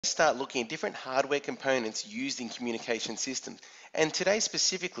Start looking at different hardware components used in communication systems, and today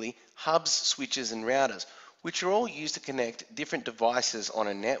specifically hubs, switches and routers, which are all used to connect different devices on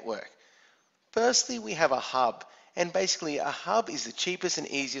a network. Firstly, we have a hub, and basically a hub is the cheapest and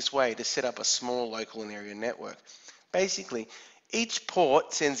easiest way to set up a small local and area network. Basically, each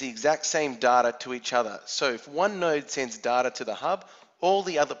port sends the exact same data to each other, so if one node sends data to the hub, all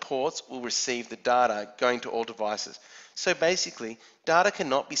the other ports will receive the data going to all devices. So basically, data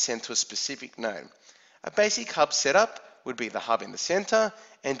cannot be sent to a specific node. A basic hub setup would be the hub in the center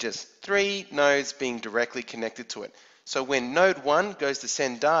and just 3 nodes being directly connected to it. So when node 1 goes to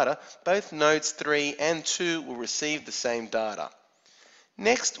send data, both nodes 3 and 2 will receive the same data.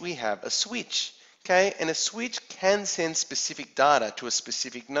 Next, we have a switch. Okay, and a switch can send specific data to a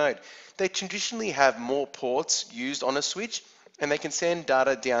specific node. They traditionally have more ports used on a switch, and they can send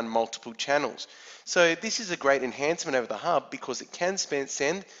data down multiple channels. So this is a great enhancement over the hub because it can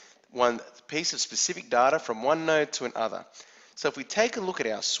send one piece of specific data from one node to another. So if we take a look at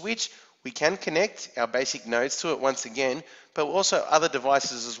our switch, we can connect our basic nodes to it once again, but also other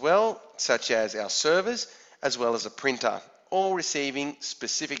devices as well, such as our servers, as well as a printer, all receiving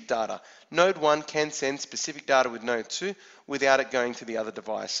specific data. Node 1 can send specific data with node 2 without it going to the other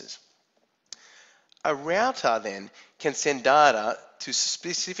devices. A router then can send data to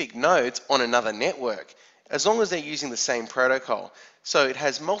specific nodes on another network, as long as they're using the same protocol. So it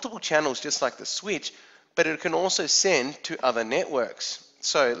has multiple channels just like the switch, but it can also send to other networks.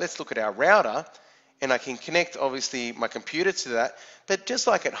 So let's look at our router, and I can connect obviously my computer to that, but just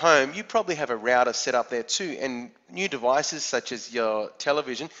like at home, you probably have a router set up there too, and new devices such as your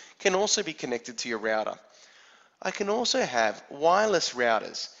television can also be connected to your router. I can also have wireless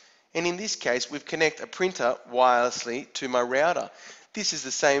routers, and in this case, we connect a printer wirelessly to my router. This is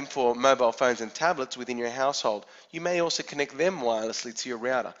the same for mobile phones and tablets within your household. You may also connect them wirelessly to your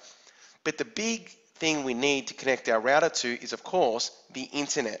router. But the big thing we need to connect our router to is, of course, the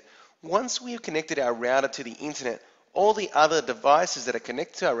internet. Once we have connected our router to the internet, all the other devices that are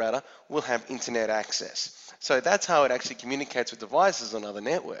connected to our router will have internet access. So that's how it actually communicates with devices on other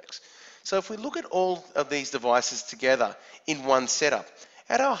networks. So if we look at all of these devices together in one setup,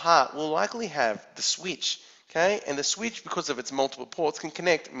 at our heart we'll likely have the switch, okay? And the switch, because of its multiple ports, can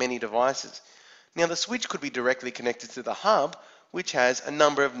connect many devices. Now the switch could be directly connected to the hub, which has a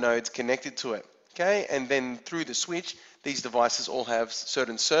number of nodes connected to it, okay? And then through the switch, these devices all have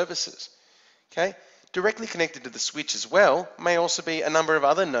certain services, okay? Directly connected to the switch as well may also be a number of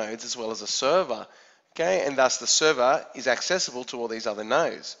other nodes as well as a server, okay? And thus the server is accessible to all these other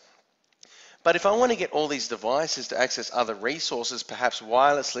nodes. But if I want to get all these devices to access other resources, perhaps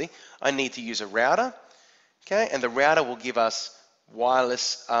wirelessly, I need to use a router, okay? And the router will give us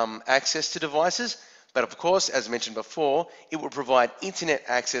wireless access to devices, but of course, as mentioned before, it will provide internet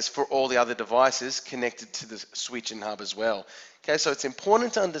access for all the other devices connected to the switch and hub as well. Okay, so it's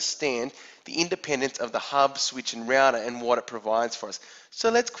important to understand the independence of the hub, switch and router and what it provides for us. So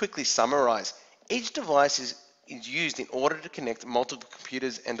let's quickly summarize. Each device is used in order to connect multiple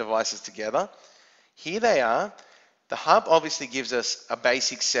computers and devices together. Here they are. The hub obviously gives us a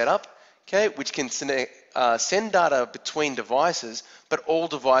basic setup, okay, which can send data between devices, but all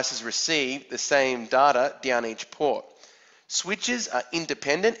devices receive the same data down each port. Switches are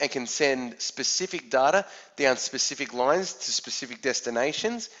independent and can send specific data down specific lines to specific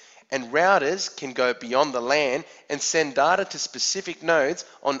destinations, and routers can go beyond the LAN and send data to specific nodes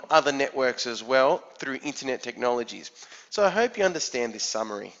on other networks as well through internet technologies. So I hope you understand this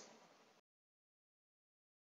summary.